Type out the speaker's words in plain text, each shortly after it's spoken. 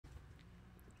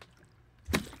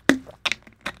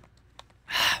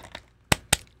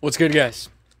What's good, guys?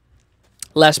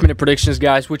 Last minute predictions,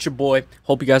 guys, with your boy.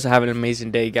 Hope you guys are having an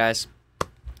amazing day, guys.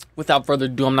 Without further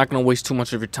ado, I'm not going to waste too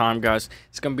much of your time, guys.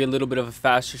 It's going to be a little bit of a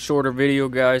faster, shorter video,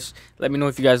 guys. Let me know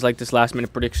if you guys like this last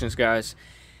minute predictions, guys.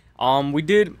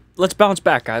 Let's bounce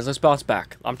back, guys. Let's bounce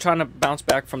back. I'm trying to bounce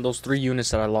back from those 3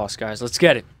 units that I lost, guys. Let's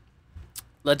get it.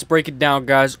 Let's break it down,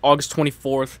 guys. August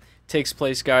 24th takes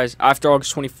place, guys. After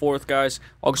August 24th, guys,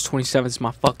 August 27th is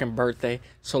my fucking birthday.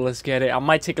 So let's get it. I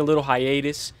might take a little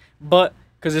hiatus, but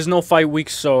because there's no fight week,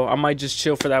 so I might just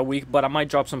chill for that week, but I might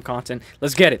drop some content.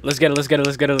 Let's get it. Let's get it. Let's get it.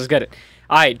 Let's get it. Let's get it.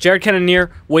 All right, Jared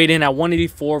Cannonier weighed in at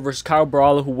 184 versus Caio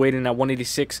Borralho, who weighed in at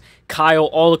 186. Caio,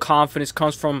 all the confidence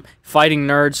comes from fighting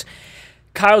nerds.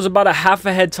 Caio's about a half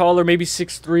a head taller, maybe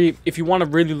 6'3". If you want to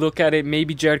really look at it,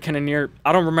 maybe Jared Cannonier,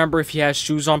 I don't remember if he has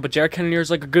shoes on, but Jared Cannonier is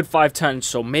like a good 5'10",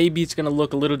 so maybe it's going to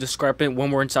look a little discrepant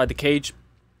when we're inside the cage.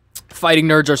 Fighting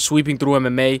nerds are sweeping through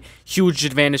MMA. Huge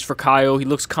advantage for Caio. He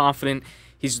looks confident.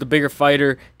 He's the bigger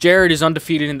fighter. Jared is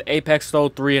undefeated in the Apex, though,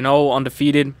 3-0,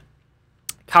 undefeated.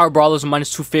 Caio Borralho is a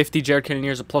minus 250. Jared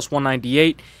Cannonier is a plus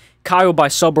 198. Caio by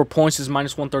sub or points is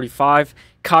minus 135.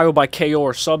 Caio by KO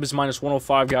or sub is minus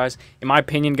 105, guys. In my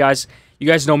opinion, guys, you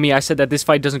guys know me. I said that this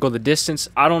fight doesn't go the distance.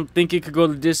 I don't think it could go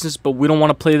the distance, but we don't want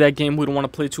to play that game. We don't want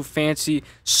to play too fancy.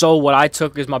 So what I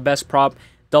took is my best prop.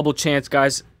 Double chance,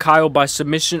 guys. Caio by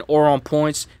submission or on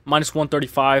points, minus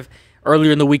 135.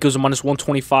 Earlier in the week, it was a minus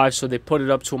 125, so they put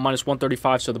it up to a minus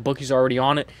 135, so the bookies are already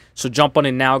on it. So jump on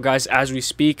it now, guys, as we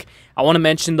speak. I want to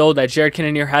mention, though, that Jared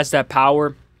Cannonier has that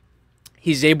power.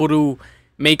 He's able to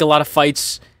make a lot of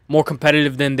fights more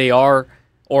competitive than they are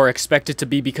or expected to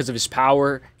be because of his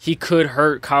power. He could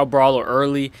hurt Caio Borralho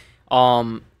early,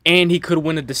 and he could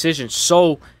win a decision.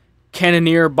 So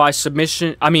Cannonier by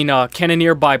submission,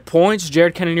 Cannonier by points,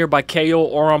 Jared Cannonier by KO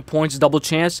or on points, double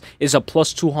chance, is a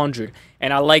plus 200.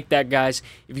 And I like that, guys.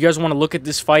 If you guys want to look at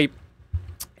this fight,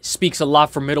 it speaks a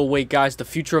lot for middleweight, guys. The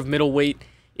future of middleweight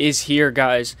is here,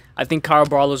 guys. I think Caio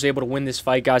Borralho is able to win this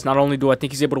fight, guys. Not only do I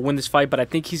think he's able to win this fight, but I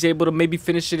think he's able to maybe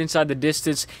finish it inside the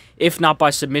distance. If not by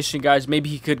submission, guys, maybe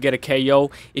he could get a KO.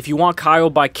 If you want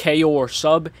Caio by KO or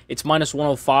sub, it's minus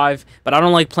 105. But I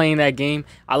don't like playing that game.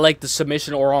 I like the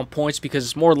submission or on points because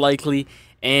it's more likely,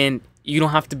 and you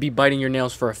don't have to be biting your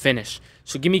nails for a finish.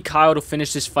 So give me Caio to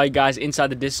finish this fight, guys, inside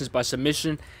the distance by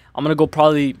submission. I'm going to go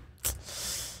 3rd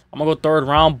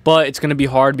round, but it's going to be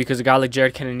hard because a guy like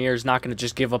Jared Cannonier is not going to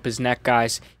just give up his neck,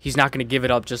 guys. He's not going to give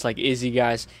it up just like Izzy,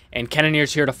 guys. And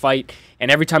Cannonier's here to fight, and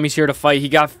every time he's here to fight, he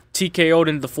got TKO'd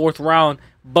in the 4th round,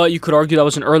 but you could argue that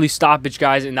was an early stoppage,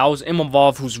 guys, and that was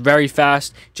Imavov, who's very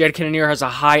fast. Jared Cannonier has a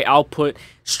high output,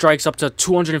 strikes up to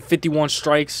 251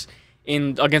 strikes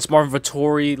against Marvin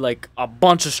Vettori, like a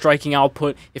bunch of striking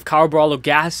output. If Caio Borralho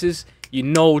gasses, you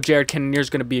know Jared Cannonier is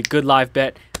going to be a good live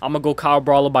bet. I'm going to go Caio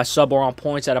Borralho by sub or on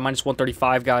points at a minus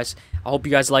 135, guys. I hope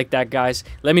you guys like that, guys.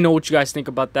 Let me know what you guys think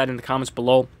about that in the comments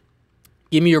below.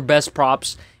 Give me your best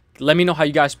props. Let me know how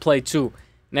you guys play, too.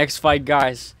 Next fight,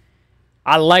 guys.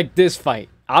 I like this fight.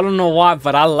 I don't know why,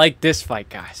 but I like this fight,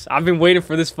 guys. I've been waiting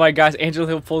for this fight, guys. Angela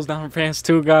Hill pulls down her pants,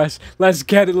 too, guys. Let's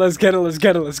get it. Let's get it. Let's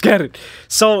get it. Let's get it.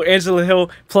 So, Angela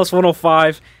Hill, plus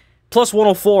 105. Plus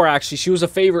 104, actually. She was a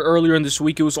favorite earlier in this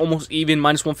week. It was almost even,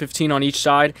 minus 115 on each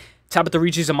side. Tabatha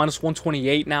Ricci is a minus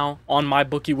 128 now on my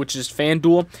bookie, which is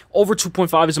FanDuel. Over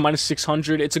 2.5 is a minus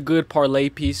 600. It's a good parlay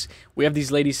piece. We have these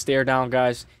ladies stare down,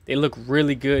 guys. They look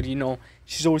really good, you know.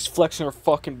 She's always flexing her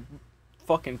fucking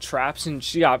traps, and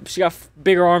she got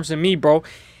bigger arms than me, bro.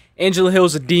 Angela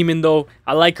Hill's a demon, though.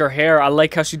 I like her hair. I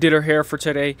like how she did her hair for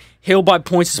today. Hill by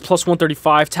points is plus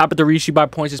 135. Tabatha Ricci by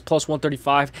points is plus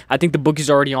 135. I think the bookie's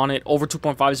already on it. Over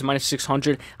 2.5 is minus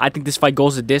 600. I think this fight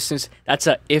goes the distance. That's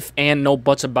a if and no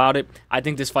buts about it. I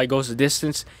think this fight goes the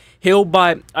distance. Hill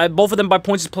by both of them by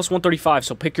points is plus 135,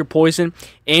 so pick your poison.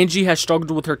 Angie has struggled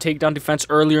with her takedown defense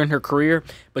earlier in her career,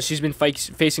 but she's been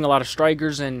facing a lot of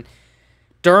strikers, and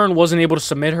Dern wasn't able to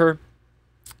submit her,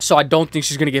 so I don't think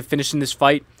she's going to get finished in this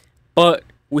fight. But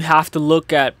we have to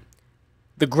look at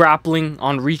the grappling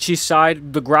on Ricci's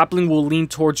side. The grappling will lean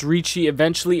towards Ricci.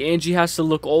 Eventually, Angie has to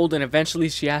look old, and eventually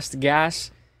she has to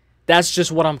gas. That's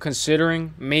just what I'm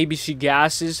considering. Maybe she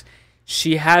gasses.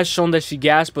 She has shown that she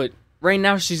gassed, but right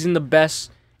now she's in the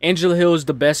best. Angela Hill is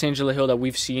the best Angela Hill that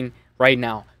we've seen right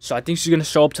now. So I think she's going to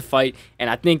show up to fight, and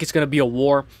I think it's going to be a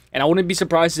war. And I wouldn't be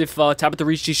surprised if Tabatha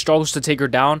Ricci struggles to take her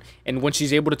down, and when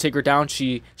she's able to take her down,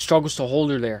 she struggles to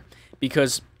hold her there.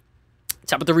 Because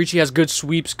Tabatha Ricci has good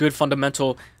sweeps, good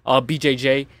fundamental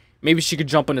BJJ. Maybe she could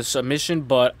jump into submission,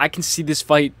 but I can see this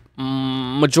fight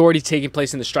majority taking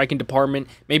place in the striking department.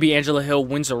 Maybe Angela Hill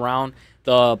wins a round.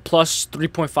 The plus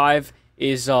 3.5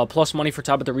 is plus money for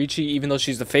Tabatha Ricci, even though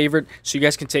she's the favorite. So you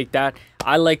guys can take that.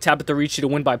 I like Tabatha Ricci to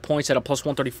win by points at a plus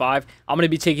 135. I'm going to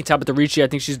be taking Tabatha Ricci. I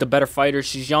think she's the better fighter.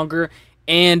 She's younger,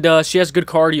 and she has good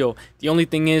cardio. The only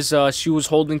thing is she was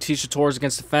holding Tecia Torres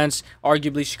against the fence.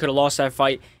 Arguably, she could have lost that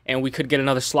fight, and we could get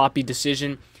another sloppy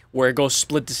decision where it goes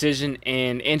split decision,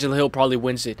 and Angela Hill probably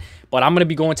wins it. But I'm going to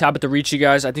be going Tabatha Ricci,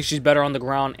 guys. I think she's better on the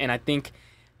ground, and I think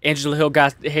Angela Hill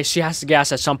she has to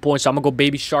gas at some point, so I'm going to go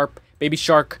Baby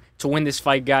Shark to win this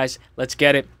fight, guys. Let's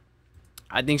get it.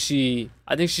 I think she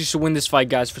should win this fight,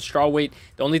 guys. For strawweight,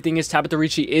 the only thing is Tabatha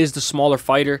Ricci is the smaller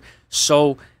fighter,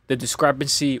 so the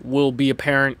discrepancy will be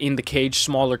apparent in the cage.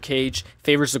 Smaller cage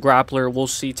favors the grappler. We'll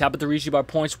see. Tabatha Ricci by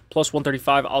points plus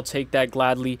 135. I'll take that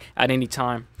gladly at any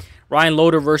time. Ryan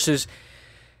Loder versus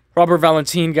Robert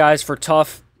Valentin, guys, for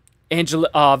tough.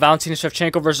 Valentina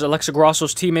Shevchenko versus Alexa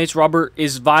Grasso's teammates. Robert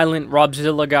is violent.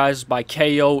 Robzilla, guys, by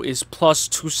KO is plus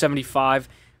 275.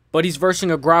 But he's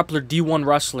versing a grappler, D1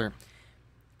 wrestler.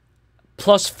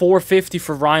 Plus 450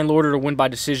 for Ryan Loder to win by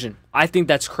decision. I think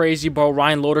that's crazy, bro.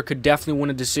 Ryan Loder could definitely win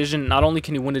a decision. Not only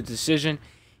can he win a decision,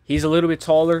 he's a little bit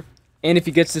taller. And if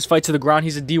he gets this fight to the ground,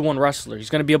 he's a D1 wrestler. He's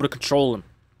going to be able to control him.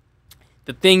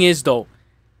 The thing is, though,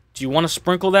 do you want to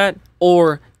sprinkle that?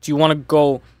 Or do you want to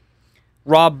go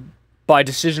Rob by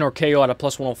decision or KO at a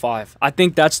plus 105? I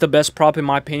think that's the best prop, in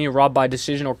my opinion. Rob by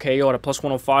decision or KO at a plus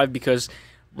 105, because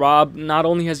Rob, not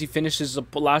only has he finished his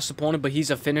last opponent, but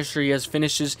he's a finisher. He has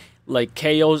finishes like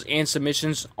KOs and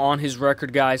submissions on his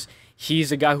record, guys.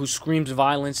 He's a guy who screams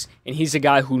violence, and he's a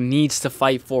guy who needs to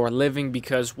fight for a living,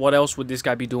 because what else would this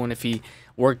guy be doing if he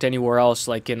worked anywhere else,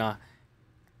 like in a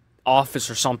office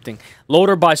or something?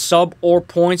 Loder by sub or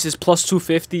points is plus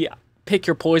 250. Pick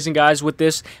your poison, guys, with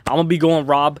this. I'm going to be going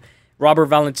Robert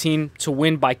Valentin to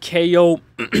win by KO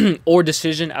or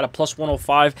decision at a plus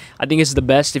 105. I think it's the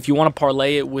best. If you want to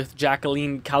parlay it with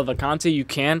Jacqueline Cavalcante, you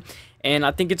can. And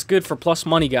I think it's good for plus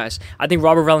money, guys. I think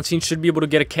Robert Valentin should be able to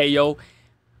get a KO,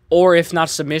 or if not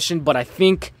submission. But I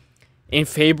think in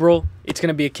Fabril, it's going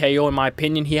to be a KO, in my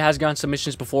opinion. He has gotten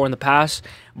submissions before in the past.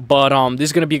 But this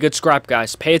is going to be a good scrap,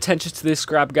 guys. Pay attention to this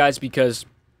scrap, guys, because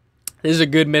this is a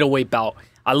good middleweight bout.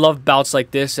 I love bouts like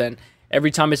this, and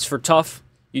every time it's for tough,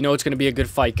 you know it's going to be a good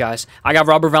fight, guys. I got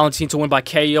Robert Valentin to win by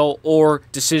KO or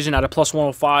decision at a plus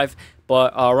 105.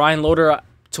 But Ryan Loder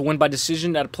to win by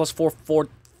decision at a plus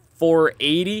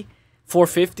 480,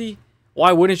 450.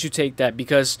 Why wouldn't you take that?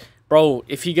 Because, bro,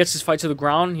 if he gets this fight to the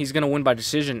ground, he's going to win by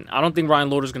decision. I don't think Ryan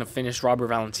Loder is going to finish Robert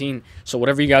Valentin. So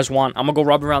whatever you guys want. I'm going to go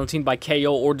Robert Valentin by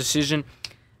KO or decision,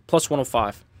 plus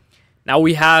 105. Now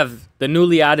we have the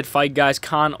newly added fight, guys.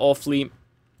 Kaan Ofli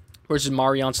versus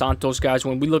Mairon Santos, guys.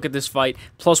 When we look at this fight,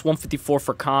 plus 154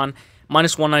 for Kaan,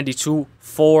 minus 192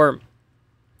 for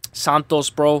Santos,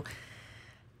 bro.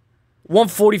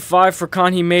 145 for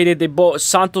Kaan. He made it.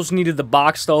 Santos needed the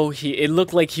box, though. It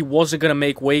looked like he wasn't gonna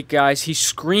make weight, guys. He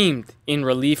screamed in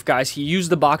relief, guys. He used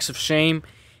the box of shame.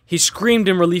 He screamed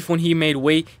in relief when he made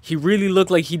weight. He really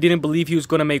looked like he didn't believe he was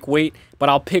gonna make weight. But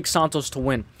I'll pick Santos to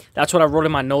win. That's what I wrote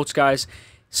in my notes, guys.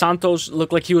 Santos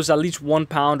looked like he was at least 1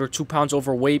 pound or 2 pounds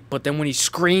overweight, but then when he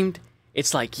screamed,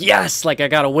 it's like, yes, like I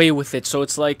got away with it. So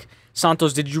it's like,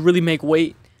 Santos, did you really make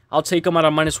weight? I'll take him at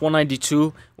a minus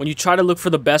 192. When you try to look for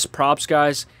the best props,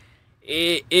 guys,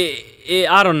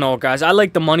 I don't know, guys. I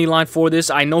like the money line for this.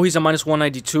 I know he's a minus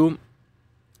 192,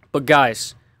 but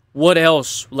guys, what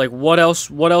else? Like, what else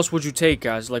would you take,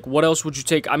 guys? Like, what else would you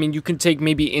take? I mean, you can take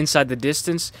maybe inside the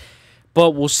distance, but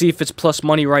we'll see if it's plus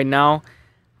money right now.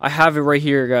 I have it right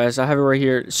here, guys. I have it right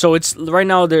here. So it's right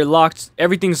now they're locked.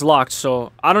 Everything's locked.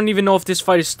 So I don't even know if this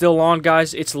fight is still on,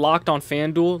 guys. It's locked on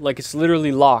FanDuel. Like, it's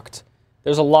literally locked.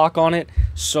 There's a lock on it.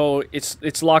 So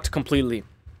it's locked completely.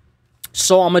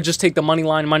 So I'm going to just take the money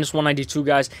line, minus 192,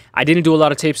 guys. I didn't do a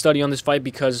lot of tape study on this fight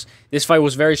because this fight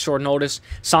was very short notice.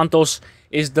 Santos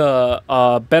is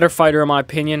the better fighter, in my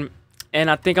opinion. And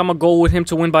I think I'm going to go with him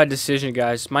to win by decision,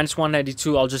 guys. Minus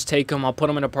 192, I'll just take him. I'll put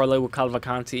him in a parlay with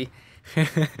Cavalcante.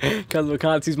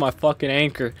 Cavalcante's my fucking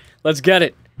anchor. Let's get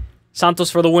it.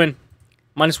 Santos for the win.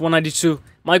 Minus 192.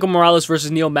 Michael Morales versus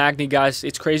Neil Magny, guys.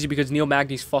 It's crazy because Neil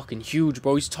Magny's fucking huge,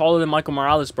 bro. He's taller than Michael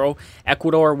Morales, bro.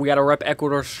 Ecuador, we got to rep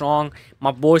Ecuador strong.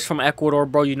 My boys from Ecuador,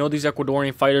 bro. You know these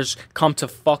Ecuadorian fighters come to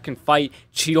fucking fight.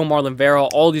 Cheeto, Marlon Vera,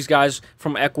 all these guys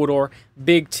from Ecuador.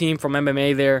 Big team from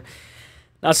MMA there.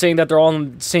 Not saying that they're all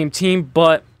on the same team,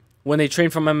 but when they train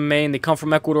from MMA and they come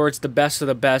from Ecuador, it's the best of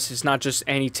the best. It's not just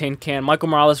any tin can. Michael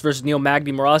Morales versus Neil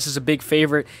Magny. Morales is a big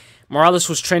favorite. Morales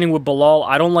was training with Bilal.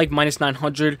 I don't like minus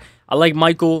 900. I like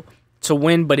Michael to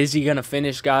win, but is he going to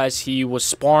finish, guys? He was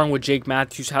sparring with Jake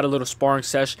Matthews, had a little sparring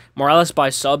sesh. Morales by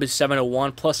sub is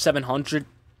 701, plus 700.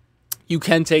 You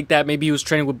can take that. Maybe he was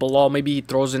training with Bilal. Maybe he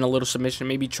throws in a little submission.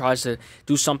 Maybe he tries to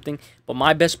do something. But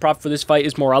my best prop for this fight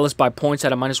is Morales by points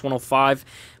at a -105.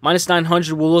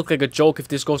 -900 will look like a joke if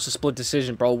this goes to split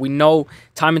decision, bro. We know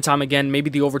time and time again, maybe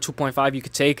the over 2.5 you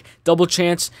could take. Double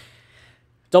chance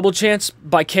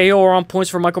by KO or on points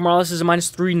for Michael Morales is a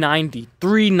 -390.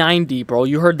 390, bro.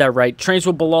 You heard that right. Trains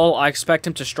with Bilal. I expect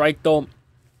him to strike, though.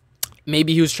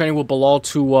 Maybe he was training with Bilal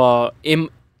to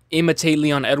imitate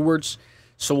Leon Edwards.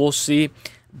 So we'll see.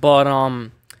 But,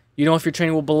 you know, if you're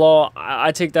training with Bilal,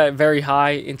 I take that very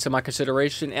high into my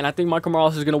consideration. And I think Michael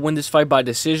Morales is going to win this fight by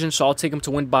decision. So I'll take him to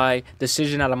win by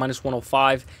decision at a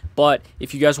 -105. But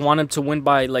if you guys want him to win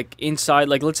by, like, inside,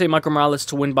 like, let's say Michael Morales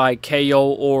to win by KO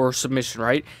or submission,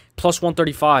 right?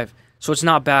 +135. So it's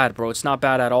not bad, bro. It's not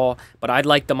bad at all. But I'd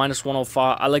like the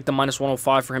 -105. I like the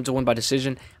 -105 for him to win by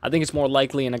decision. I think it's more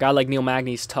likely. And a guy like Neil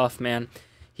Magny is tough, man.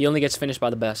 He only gets finished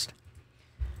by the best.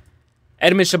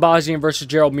 Edmen Shahbazyan versus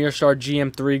Gerald Meerschaert,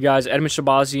 GM3, guys. Edmen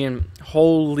Shahbazyan,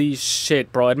 holy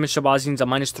shit, bro. Edmen Shahbazyan's a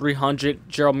 -300.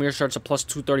 Gerald Meerschaert's a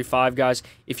 +235, guys.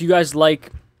 If you guys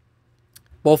like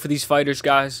both of these fighters,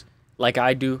 guys, like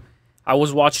I do, I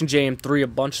was watching JM3, a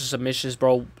bunch of submissions,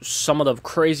 bro. Some of the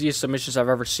craziest submissions I've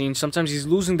ever seen. Sometimes he's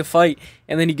losing the fight,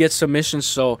 and then he gets submissions,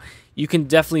 so you can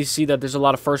definitely see that there's a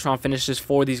lot of first-round finishes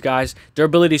for these guys.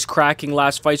 Durability's cracking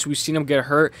last fights. We've seen him get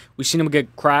hurt. We've seen him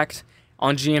get cracked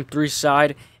on GM3's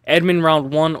side. Edmen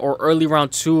round 1 or early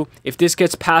round 2. If this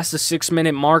gets past the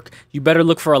 6-minute mark, you better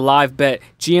look for a live bet.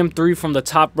 GM3 from the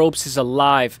top ropes is a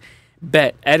live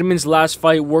bet. Edmen's last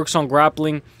fight works on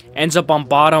grappling, ends up on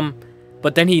bottom,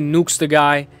 but then he nukes the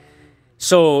guy.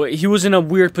 So he was in a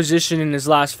weird position in his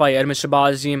last fight, Edmen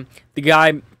Shahbazyan. The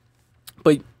guy,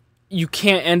 but you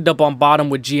can't end up on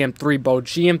bottom with GM3, bro.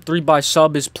 GM3 by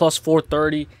sub is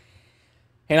 +430.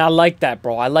 And I like that,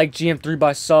 bro. I like GM3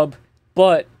 by sub.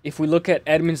 But if we look at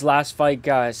Edmen's last fight,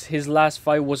 guys, his last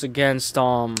fight was against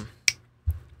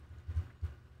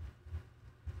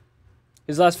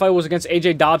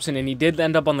AJ Dobson, and he did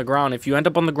end up on the ground. If you end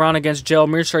up on the ground against Gerald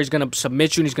Meerschaert, he's going to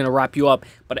submit you and he's going to wrap you up.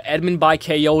 But Edmen by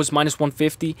KO is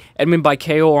 -150. Edmen by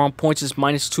KO or on points is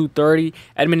 -230.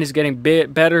 Edmen is getting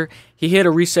better. He hit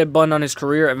a reset button on his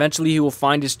career. Eventually, he will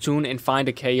find his tune and find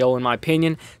a KO, in my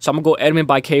opinion. So I'm going to go Edmen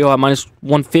by KO at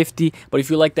 -150. But if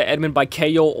you like the Edmen by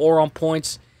KO or on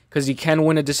points, because he can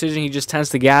win a decision, he just tends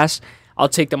to gas, I'll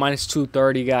take the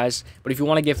 -230, guys. But if you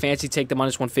want to get fancy, take the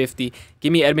 -150.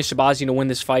 Give me Edmen Shahbazyan to win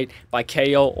this fight by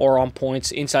KO or on points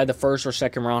inside the first or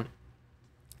second round.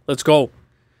 Let's go.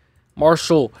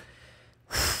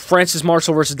 Francis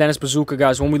Marshall versus Dennis Buzukja,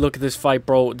 guys. When we look at this fight,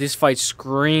 bro, this fight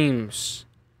screams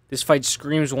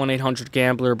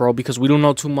 1-800-GAMBLER, bro, because we don't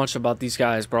know too much about these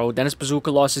guys, bro. Dennis Buzukja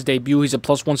lost his debut. He's a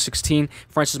 +116.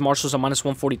 Francis Marshall's a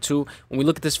 -142. When we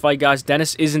look at this fight, guys,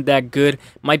 Dennis isn't that good.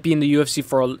 Might be in the UFC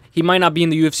he might not be in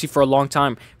the UFC for a long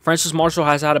time. Francis Marshall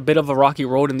has had a bit of a rocky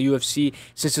road in the UFC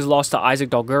since his loss to Isaac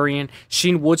Dalgurian.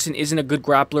 Sheen Woodson isn't a good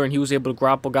grappler, and he was able to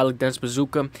grapple a guy like Dennis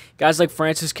Buzukja. Guys like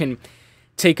Francis can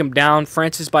take him down.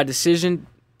 Francis by decision.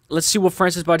 Let's see what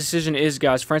Francis by decision is,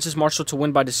 guys. Francis Marshall to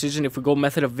win by decision. If we go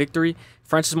method of victory,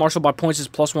 Francis Marshall by points is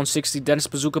 +160. Dennis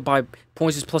Buzukja by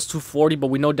points is +240, but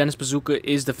we know Dennis Buzukja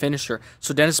is the finisher.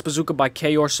 So Dennis Buzukja by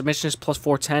KO or submission is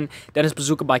 +410. Dennis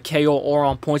Buzukja by KO or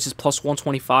on points is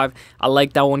 +125. I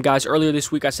like that one, guys. Earlier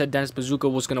this week, I said Dennis Buzukja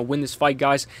was going to win this fight,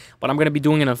 guys, but I'm going to be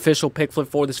doing an official pick flip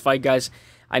for this fight, guys.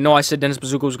 I know I said Dennis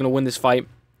Buzukja was going to win this fight,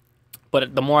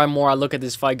 but the more and more I look at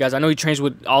this fight, guys, I know he trains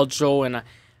with Aljo, and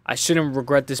I shouldn't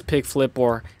regret this pick flip,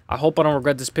 or I hope I don't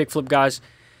regret this pick flip, guys.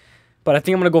 But I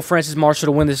think I'm going to go Francis Marshall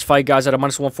to win this fight, guys, at a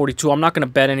 -142. I'm not going to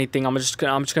bet anything. I'm just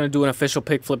going to do an official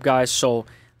pick flip, guys. So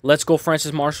let's go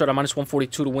Francis Marshall at a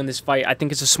 -142 to win this fight. I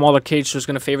think it's a smaller cage, so it's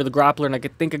going to favor the grappler. And I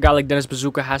could think a guy like Dennis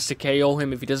Buzukja has to KO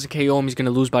him. If he doesn't KO him, he's going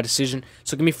to lose by decision.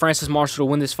 So give me Francis Marshall to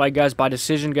win this fight, guys, by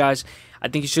decision, guys. I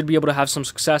think he should be able to have some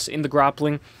success in the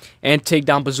grappling and take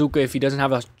down Buzukja if he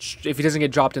doesn't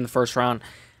get dropped in the first round.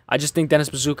 I just think Dennis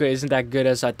Buzukja isn't that good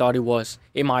as I thought he was,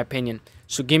 in my opinion.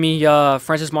 So give me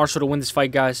Francis Marshall to win this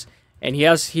fight, guys. And he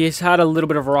has had a little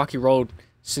bit of a rocky road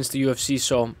since the UFC,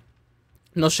 so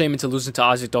no shame into losing to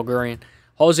Isaac Dalgurian.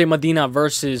 Jose Medina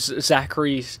versus Zach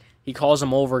Reese. He calls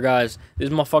him over, guys. This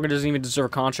motherfucker doesn't even deserve a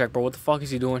contract, bro. What the fuck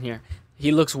is he doing here?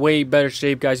 He looks way better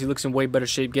shape, guys. He looks in way better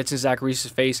shape. Gets in Zach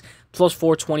Reese's face.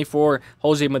 +424,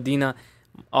 Jose Medina.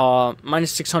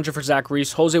 -600 for Zach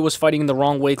Reese. Jose was fighting in the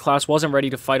wrong weight class, wasn't ready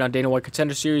to fight on Dana White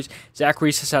Contender Series. Zach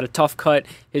Reese has had a tough cut.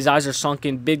 His eyes are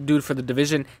sunken. Big dude for the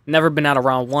division. Never been out of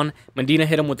round 1. Medina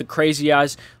hit him with the crazy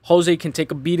eyes. Jose can take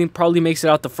a beating, probably makes it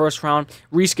out the first round.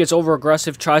 Reese gets over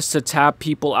aggressive, tries to tap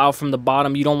people out from the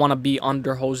bottom. You don't want to be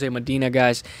under Jose Medina,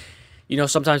 guys. You know,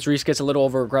 sometimes Reese gets a little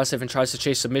over aggressive and tries to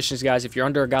chase submissions, guys. If you're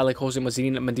under a guy like Jose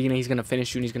Medina, he's going to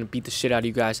finish you and he's going to beat the shit out of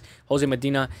you guys. Jose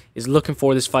Medina is looking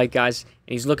for this fight, guys,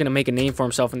 and he's looking to make a name for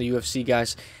himself in the UFC,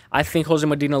 guys. I think Jose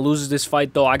Medina loses this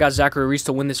fight, though. I got Zachary Reese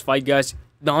to win this fight, guys.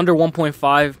 The under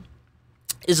 1.5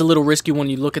 is a little risky when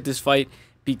you look at this fight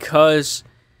because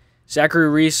Zachary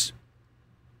Reese,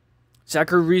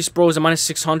 bro, is a minus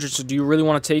 600, so do you really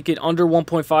want to take it? Under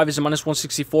 1.5 is a minus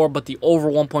 164, but the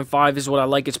over 1.5 is what I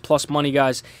like. It's plus money,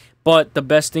 guys. But the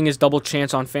best thing is double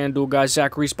chance on FanDuel, guys.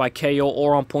 Zachary Reese by KO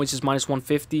or on points is minus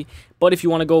 150. But if you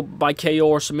want to go by KO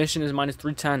or submission, is minus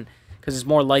 310 because it's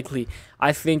more likely.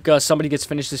 I think somebody gets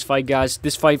finished this fight, guys.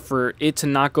 This fight, for it to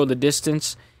not go the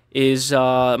distance, is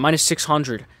minus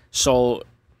 600. So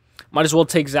might as well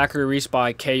take Zachary Reese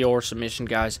by KO or submission,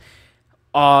 guys.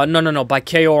 No. By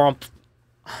KO or on...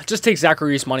 Just take Zachary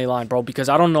Reese money line, bro, because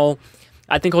I don't know.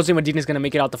 I think Jose Medina is going to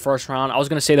make it out the first round. I was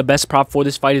going to say the best prop for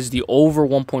this fight is the over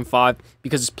 1.5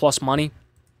 because it's plus money.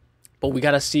 But we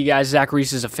got to see, guys, Zachary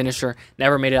Reese is a finisher.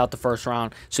 Never made it out the first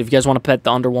round. So if you guys want to bet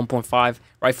the under 1.5,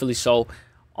 rightfully so.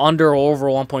 Under or over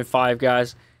 1.5,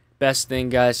 guys. Best thing,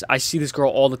 guys. I see this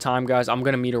girl all the time, guys. I'm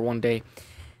going to meet her one day.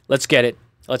 Let's get it.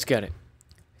 Let's get it.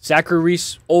 Zachary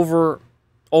Reese over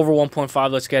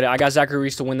 1.5. Let's get it. I got Zachary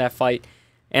Reese to win that fight.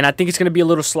 And I think it's going to be a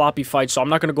little sloppy fight, so I'm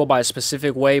not going to go by a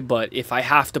specific way. But if I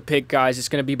have to pick, guys, it's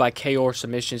going to be by KO or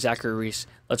submission, Zachary Reese.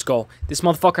 Let's go. This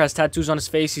motherfucker has tattoos on his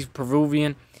face. He's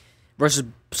Peruvian versus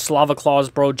Slava Claus,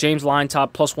 bro. James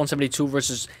Linetop plus 172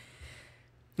 versus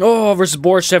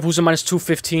Borralho, who's a minus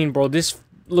 215, bro. This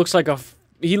looks like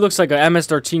he looks like a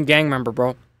MS-13 gang member,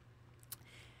 bro.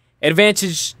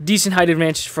 Advantage, decent height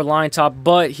advantage for Linetop,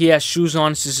 but he has shoes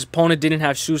on. Since his opponent didn't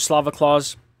have shoes, Slava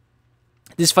Claus.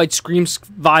 This fight screams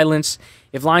violence.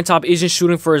 If Linetop isn't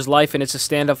shooting for his life and it's a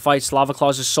stand-up fight, Slava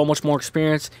Claus is so much more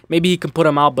experienced. Maybe he can put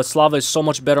him out, but Slava is so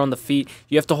much better on the feet.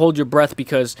 You have to hold your breath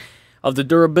because of the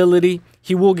durability.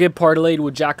 He will get parlayed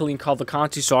with Jacqueline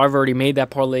Cavalcanti, so I've already made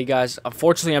that parlay, guys.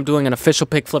 Unfortunately, I'm doing an official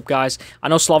pick flip, guys. I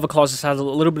know Slava Claus has had a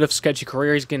little bit of a sketchy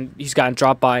career. He's gotten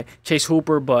dropped by Chase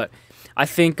Hooper, but I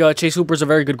think Chase Hooper is a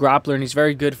very good grappler, and he's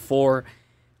very good for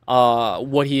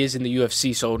what he is in the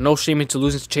UFC. So no shame into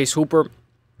losing to Chase Hooper.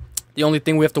 The only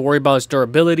thing we have to worry about is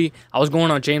durability. I was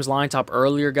going on James Linetop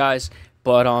earlier, guys,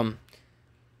 but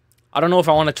I don't know if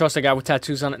I want to trust a guy with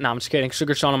tattoos on it. Nah, I'm just kidding.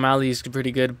 Sugar Sean O'Malley is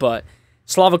pretty good, but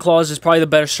Slava Claus is probably the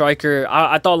better striker.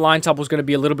 I thought Linetop was going to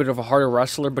be a little bit of a harder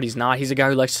wrestler, but he's not. He's a guy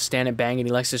who likes to stand and bang, and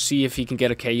he likes to see if he can get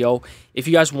a KO. If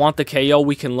you guys want the KO,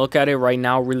 we can look at it right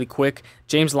now really quick.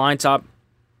 James Linetop.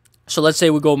 So let's say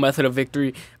we go method of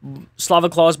victory. Slava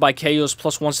Claus by KO is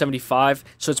plus 175,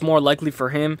 so it's more likely for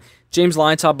him. James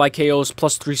Linetop by KO is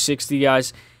plus 360,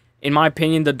 guys. In my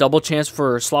opinion, the double chance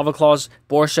for Slava Claus,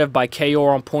 Borralho by KO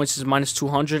on points is minus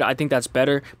 200. I think that's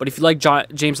better. But if you like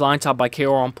James Linetop by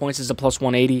KO on points, is a plus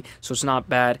 180, so it's not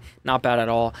bad. Not bad at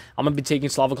all. I'm going to be taking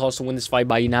Slava Claus to win this fight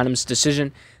by unanimous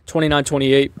decision.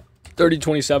 29-28,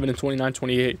 30-27, and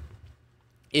 29-28.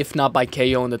 If not by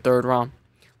KO in the third round.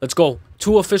 Let's go.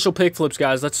 2 official pick flips,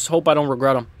 guys. Let's hope I don't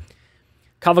regret them.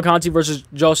 Cavalcanti versus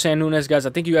Jose Nunes, guys.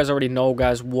 I think you guys already know,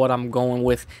 guys, what I'm going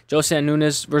with. Jose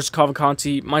Nunes versus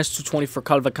Cavalcanti, minus 220 for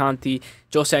Cavalcanti.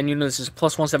 Jose Nunes is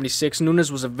plus 176.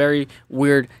 Nunes was a very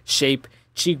weird shape.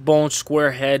 Cheekbone,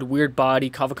 square head, weird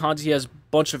body. Cavalcanti has a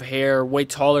bunch of hair, way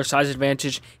taller, size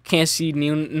advantage. Can't see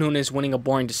Nunes winning a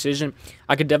boring decision.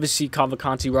 I could definitely see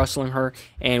Cavalcanti wrestling her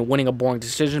and winning a boring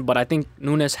decision, but I think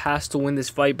Nunes has to win this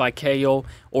fight by KO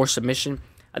or submission.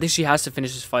 I think she has to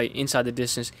finish this fight inside the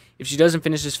distance. If she doesn't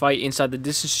finish this fight inside the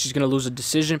distance, she's going to lose a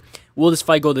decision. Will this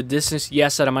fight go the distance?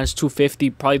 Yes, at a minus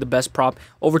 250, probably the best prop.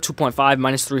 Over 2.5,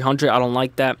 minus 300, I don't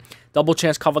like that. Double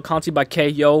chance Cavalcanti by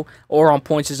KO or on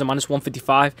points is a minus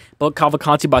 155, but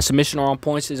Cavalcanti by submission or on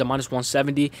points is a minus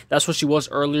 170. That's what she was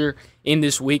earlier in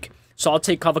this week. So I'll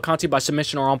take Cavalcanti by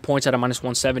submission or on points at a minus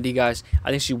 170, guys.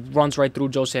 I think she runs right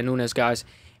through Jose Nunes, guys,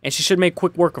 and she should make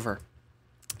quick work of her,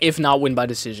 if not win by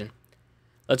decision.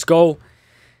 Let's go.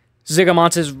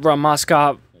 Zigamontes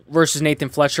Ramasca versus Nathan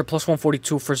Fletcher. Plus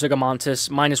 142 for Zigamontes.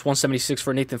 Minus 176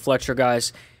 for Nathan Fletcher,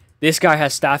 guys. This guy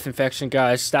has staph infection,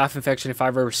 guys. Staph infection if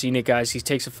I've ever seen it, guys. He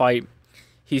takes a fight.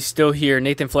 He's still here.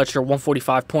 Nathan Fletcher,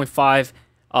 145.5.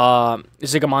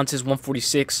 Zigamontes,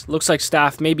 146. Looks like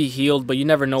staph may be healed, but you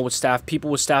never know with staph.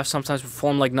 People with staph sometimes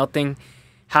perform like nothing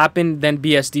happened. Then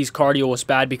BSD's cardio was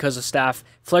bad because of staph.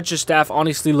 Fletcher's staph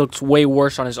honestly looks way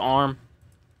worse on his arm.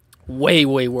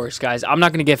 way worse, guys. I'm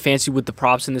not going to get fancy with the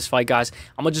props in this fight, guys.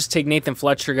 I'm going to just take Nathan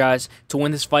Fletcher, guys, to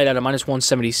win this fight at a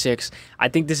 -176. I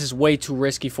think this is way too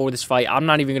risky for this fight. I'm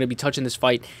not even going to be touching this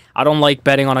fight. I don't like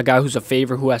betting on a guy who's a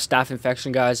favorite, who has staph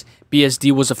infection, guys.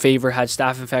 BSD was a favorite, had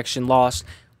staph infection, lost.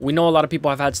 We know a lot of people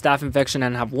have had staph infection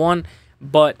and have won.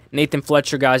 But Nathan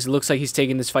Fletcher, guys, it looks like he's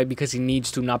taking this fight because he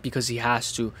needs to, not because he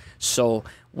has to. So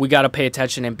we got to pay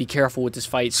attention and be careful with this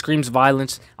fight. It screams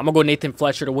violence. I'm going to go Nathan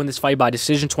Fletcher to win this fight by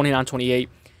decision, 29-28,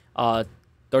 30-27,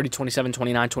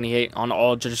 29-28 on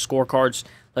all judges' scorecards.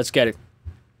 Let's get it.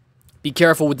 Be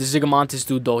careful with the Zigomontes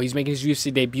dude, though. He's making his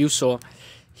UFC debut, so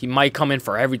he might come in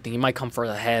for everything. He might come for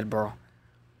the head, bro.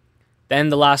 Then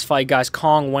the last fight, guys,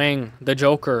 Kong Wang, the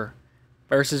Joker,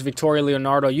 versus Victoria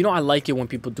Leonardo. You know, I like it when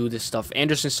people do this stuff.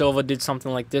 Anderson Silva did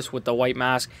something like this with the white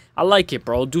mask. I like it,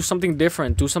 bro. Do something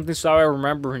different. Do something so I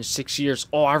remember in 6 years.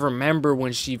 Oh, I remember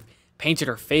when she painted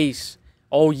her face.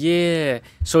 Oh, yeah.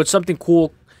 So it's something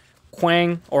cool.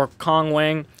 Kong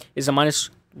Wang is a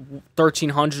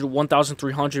 -1,300,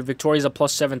 1,300. Victoria's a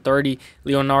 +730.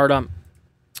 Leonardo,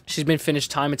 she's been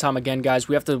finished time and time again, guys.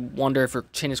 We have to wonder if her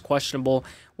chin is questionable.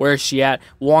 Where is she at?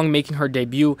 Wong making her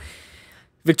debut.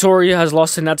 Victoria has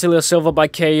lost to Natalia Silva by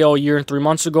KO a year and 3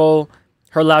 months ago.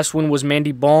 Her last win was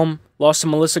Mandy Baum. Lost to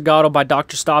Melissa Gatto by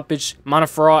Dr. Stoppage.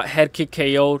 Manafrat head kick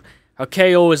KO'd. Her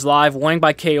KO is live. Wang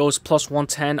by KO is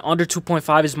 +110. Under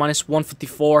 2.5 is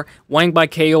 -154. Wang by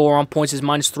KO or on points is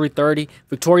 -330.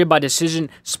 Victoria by decision.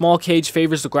 Small cage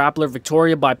favors the grappler.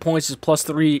 Victoria by points is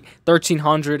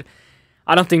 +1,300.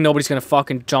 I don't think nobody's going to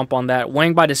fucking jump on that.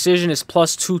 Wang by decision is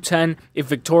 +210. If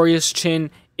Victoria's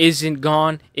chin isn't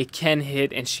gone, it can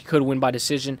hit, and she could win by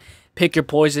decision. Pick your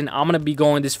poison. I'm going to be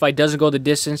going, this fight doesn't go the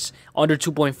distance, under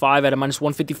 2.5 at a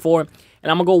 -154.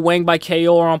 And I'm going to go Wang by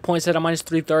KO or on points at a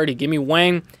 -330. Give me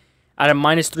Wang at a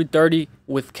 -330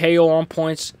 with KO on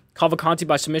points. Cavalcanti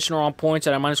by submission or on points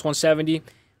at a -170.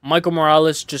 Michael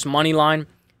Morales, just money line.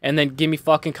 And then give me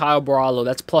fucking Caio Borralho.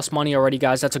 That's plus money already,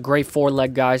 guys. That's a great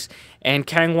 4-leg, guys. And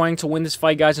Kang Wang to win this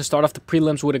fight, guys, and start off the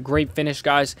prelims with a great finish,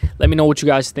 guys. Let me know what you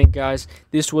guys think, guys.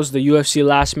 This was the UFC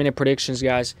last-minute predictions,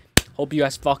 guys. Hope you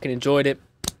guys fucking enjoyed it.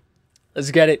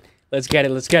 Let's get it. Let's get it.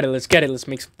 Let's get it. Let's get it. Let's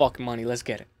make some fucking money. Let's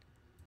get it.